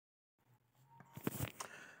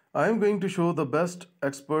I am going to show the best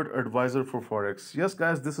expert advisor for Forex. Yes,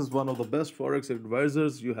 guys, this is one of the best Forex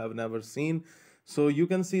advisors you have never seen. So you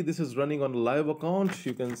can see this is running on a live account.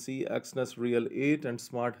 You can see Exness Real 8 and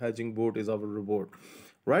Smart Hedging Board is our reward.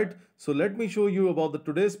 Right? So let me show you about the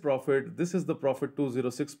today's profit. This is the profit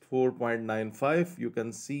 2064.95. You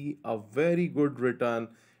can see a very good return,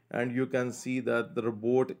 and you can see that the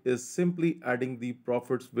robot is simply adding the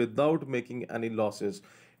profits without making any losses.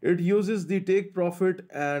 It uses the take profit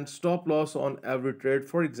and stop loss on every trade.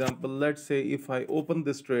 For example, let's say if I open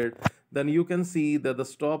this trade, then you can see that the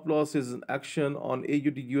stop loss is an action on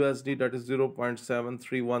AUD USD, that is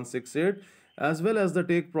 0.731168, as well as the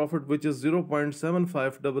take profit, which is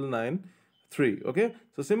 0.75993. Okay,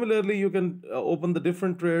 so similarly you can open the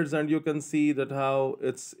different trades and you can see that how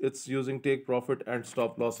it's using take profit and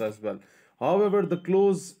stop loss as well. However, the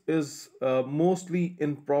close is mostly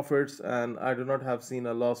in profits, and I do not have seen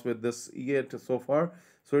a loss with this yet so far.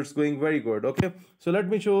 So it's going very good. Okay, so let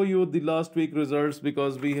me show you the last week results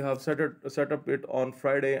because we have set up it on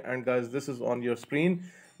Friday, and guys, this is on your screen.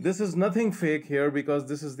 This is nothing fake here because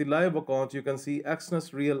this is the live account. You can see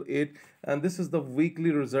Exness Real 8, and this is the weekly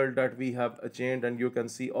result that we have achieved, and you can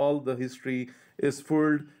see all the history is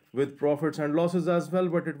filled with profits and losses as well,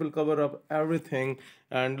 but it will cover up everything.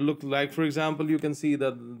 And look, like for example, you can see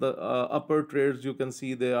that the upper trades, you can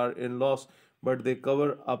see they are in loss, but they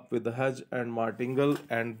cover up with the hedge and martingale,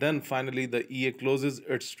 and then finally the EA closes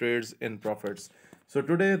its trades in profits. So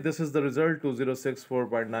today this is the result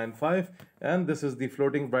 2064.95, and this is the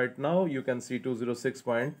floating right now. You can see 206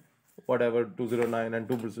 whatever 209 and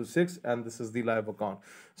 206, and this is the live account.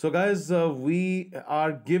 So guys, we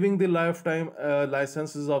are giving the lifetime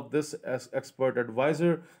licenses of this as expert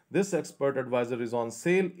advisor. This expert advisor is on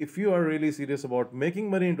sale. If you are really serious about making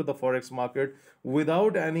money into the forex market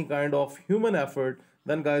without any kind of human effort,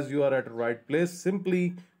 then guys, you are at the right place.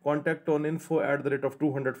 Simply contact on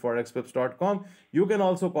info@200forexpips.com. You can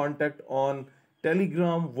also contact on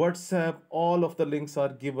Telegram, WhatsApp. All of the links are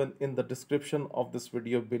given in the description of this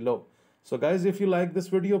video below. So guys, if you like this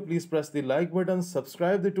video, please press the like button,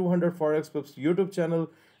 subscribe the 200 Forex Pips YouTube channel,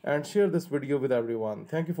 and share this video with everyone.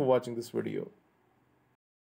 Thank you for watching this video.